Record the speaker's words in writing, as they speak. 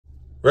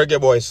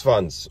Reggae Boyz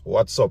fans,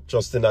 what's up?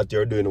 Trusting that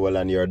you're doing well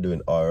and you're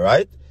doing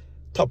alright.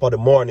 Top of the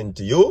morning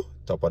to you,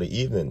 top of the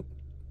evening.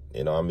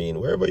 You know what I mean?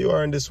 Wherever you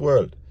are in this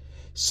world.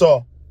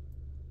 So,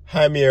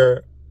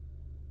 Heimir,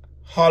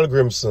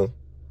 Hallgrimsson,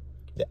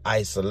 the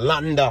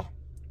Icelander,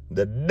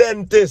 the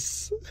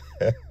dentist.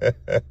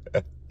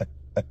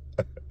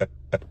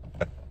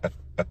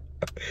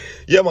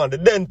 Yeah man, the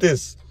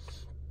dentist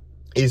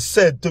is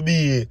said to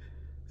be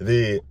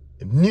the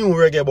new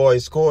Reggae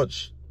Boyz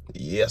coach.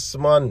 Yes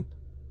man.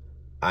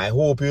 I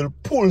hope you'll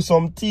pull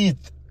some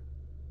teeth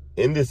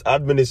in this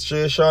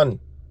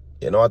administration.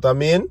 You know what I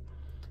mean?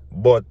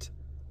 But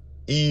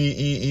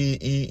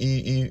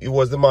he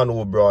was the man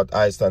who brought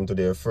Iceland to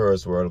their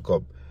first World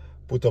Cup.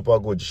 Put up a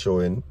good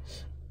showing.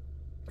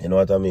 You know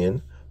what I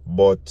mean?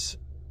 But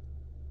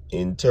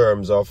in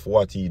terms of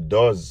what he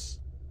does,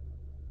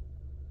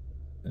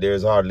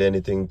 there's hardly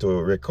anything to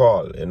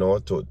recall, you know,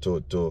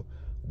 to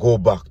go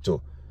back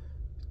to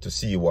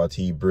see what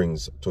he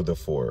brings to the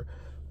fore.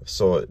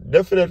 So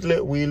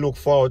definitely we look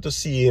forward to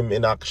see him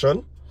in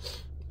action.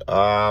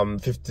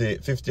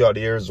 50 odd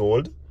years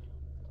old.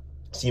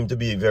 Seem to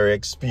be very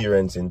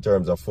experienced in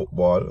terms of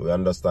football. We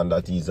understand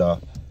that he's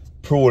a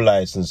pro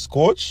licensed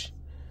coach.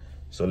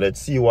 So let's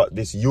see what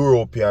this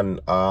European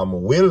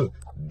will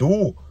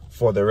do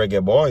for the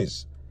Reggae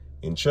Boyz.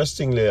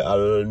 Interestingly,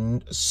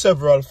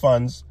 several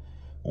fans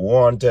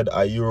wanted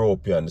a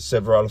European.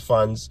 Several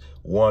fans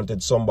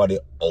wanted somebody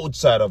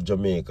outside of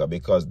Jamaica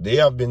because they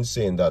have been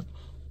saying that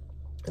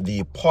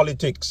the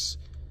politics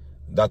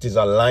that is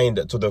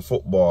aligned to the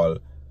football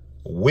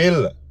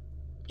will,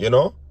 you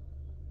know,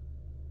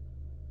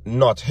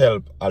 not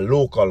help a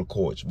local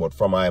coach. But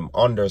from my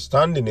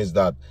understanding is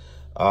that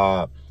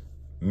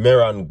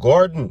Meran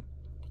Gordon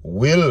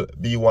will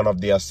be one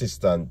of the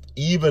assistants,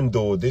 even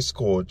though this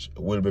coach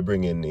will be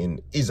bringing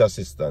in his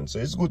assistant. So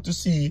it's good to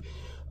see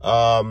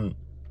a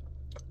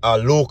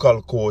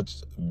local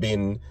coach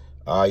being,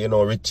 you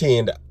know,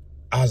 retained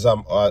as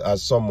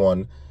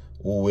someone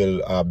who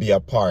will be a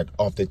part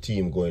of the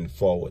team going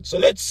forward. So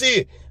let's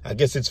see. I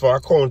guess it's for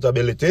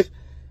accountability.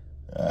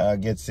 I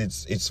guess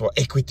it's for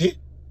equity.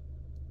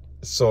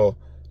 So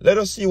let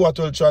us see what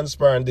will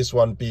transpire in this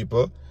one,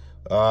 people.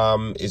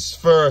 His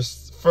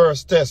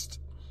first test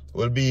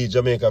will be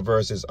Jamaica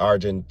versus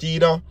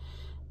Argentina.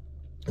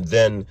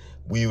 Then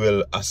we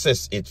will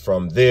assess it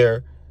from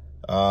there.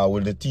 Will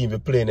the team be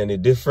playing any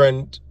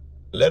different?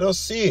 Let us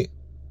see.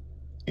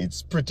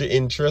 It's pretty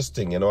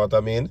interesting, you know what I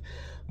mean?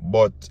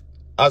 But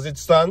as it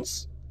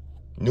stands,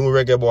 new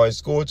Reggae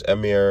Boyz coach,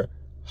 Heimir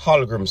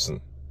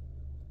Hallgrimsson.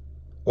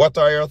 What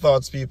are your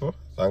thoughts, people?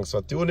 Thanks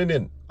for tuning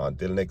in.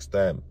 Until next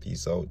time,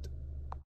 peace out.